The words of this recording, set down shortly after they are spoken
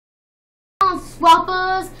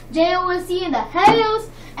Swappers, JOSC, and the Halos.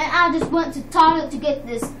 And I just went to Target to get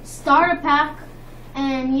this starter pack.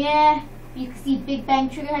 And yeah, you can see Big Bang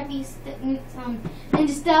Trigger had these Ninja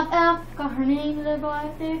Stealth Elf. Got her name a little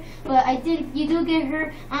out there. But you do get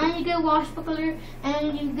her, and you get Washbuckler,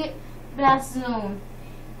 and you get Blast Zone.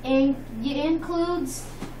 And it includes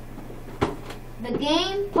the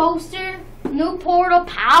game poster, new portal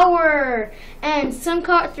power, and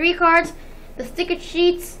three cards, the sticker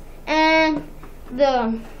sheets, and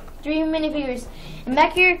the 3 minifigures. And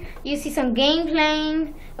back here, you see some game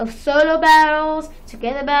playing of solo battles,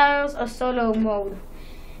 together battles, or solo mode.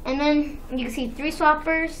 And then you can see 3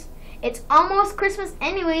 swappers. It's almost Christmas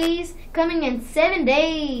anyways, coming in 7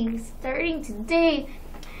 days, starting today.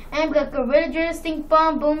 And we got Gorilla Drill, Stink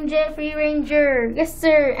Bomb, Boom Jet, Free Ranger, yes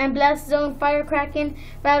sir, and Blast Zone, Fire Kraken,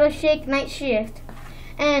 Battle Shake, Night Shift.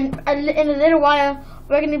 And in a little while,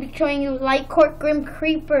 we're going to be showing you Light Court Grim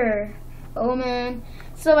Creeper. Oh man.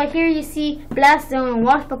 So right here you see Blast Zone and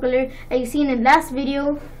Washbuckler, as you seen in the last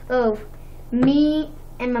video of me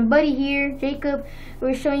and my buddy here, Jacob.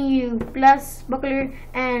 We're showing you Blast Buckler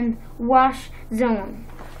and Wash Zone.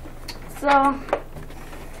 So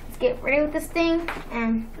let's get ready with this thing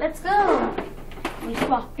and let's go. We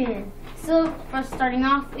swap in. So first, starting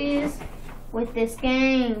off is with this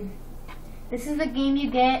game. This is the game you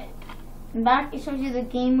get. Back it shows you the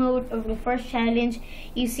game mode of the first challenge.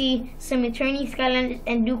 You see some returning Skylanders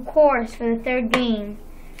and do course for the third game.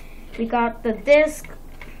 We got the disc.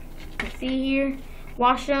 You see here,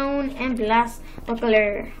 Wash Zone and Blast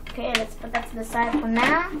Buckler. Okay, let's put that to the side for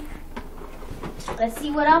now. Let's see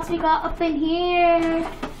what else we got up in here.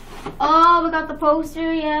 Oh, we got the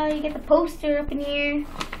poster. Yeah, you get the poster up in here. You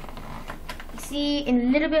see in a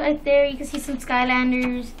little bit right there, you can see some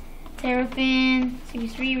Skylanders. Terrafin,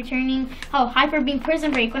 Series 3 returning. Oh, Hyper Beam Prison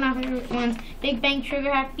Break, one of my favorite ones. Big Bang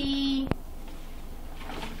Trigger Happy.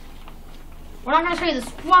 We're not gonna show you the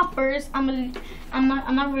swappers. I'm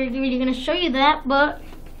not really gonna show you that, but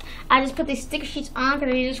I just put these sticker sheets on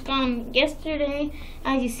because we just got them yesterday,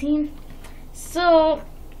 as you seen. So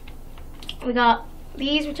we got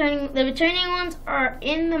these returning. The returning ones are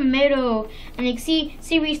in the middle, and you can see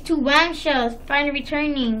Series 2 Wang Shells finally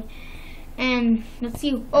returning. And let's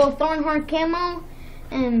see, oh, Thornhorn Camo,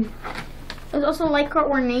 and there's also Light Court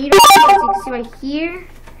Tornado, as you can see right here.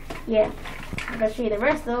 Yeah, I'm gonna show you the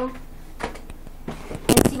rest though.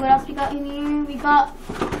 Let's see what else we got in here. We got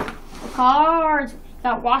the cards. We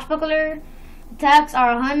got Washbuckler. Attacks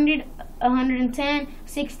are 100, 110,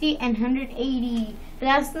 60, and 180.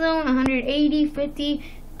 Blast Zone 180, 50,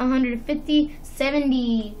 150,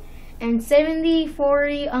 70. And 70,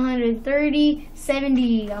 40, 130,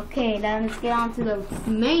 70. Okay, now let's get on to the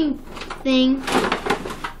main thing.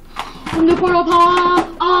 New portal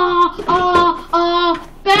power!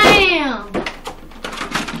 Bam!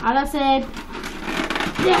 As I said,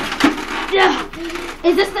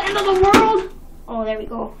 is this the end of the world? Oh, there we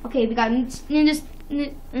go. Okay, we got Ninja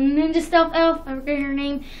Stealth Elf. I forget her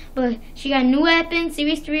name, but she got new weapon,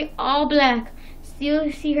 Series 3, all black.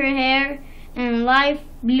 Still see her hair. And life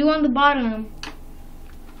blue on the bottom.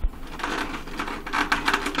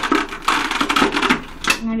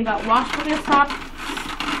 And then we got Washbuckler top.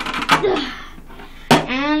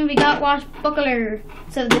 And we got Washbuckler.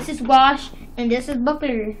 So this is Wash and this is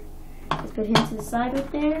Buckler. Let's put him to the side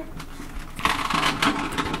right there.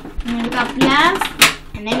 And then we got Blast.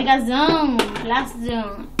 And then we got Zone. Blast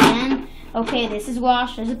Zone. And okay, this is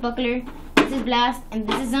Wash, this is Buckler, this is Blast, and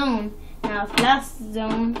this is Zone. Now Blast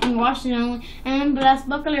Zone and Wash Zone and Blast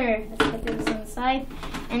Buckler. Let's put this on the side.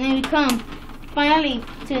 And then we come finally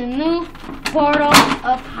to the new portal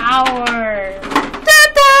of power.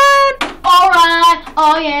 Alright,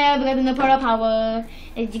 oh yeah, we got the new portal of power.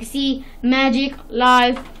 As you can see, magic,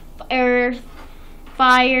 life, earth,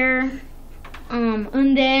 fire,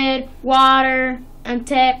 undead, water, and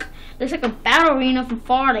tech. Looks like a battle arena from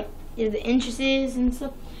far, like the entrances and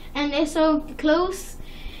stuff. And they're so close.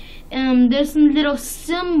 There's some little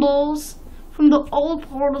symbols from the old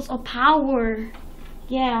portals of power.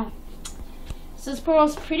 Yeah. So this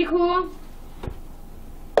portal's pretty cool.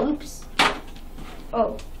 Oops.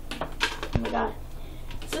 Oh my god.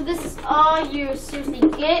 So this is all you seriously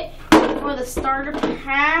get for the starter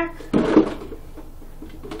pack.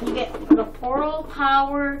 You get the portal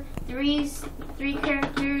power, three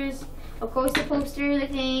characters, of course the poster, the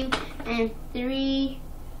game, and three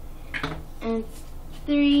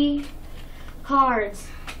cards.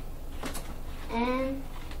 And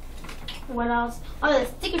what else? Oh, the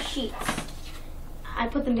sticker sheets. I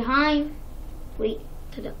put them behind. Wait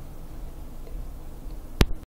to the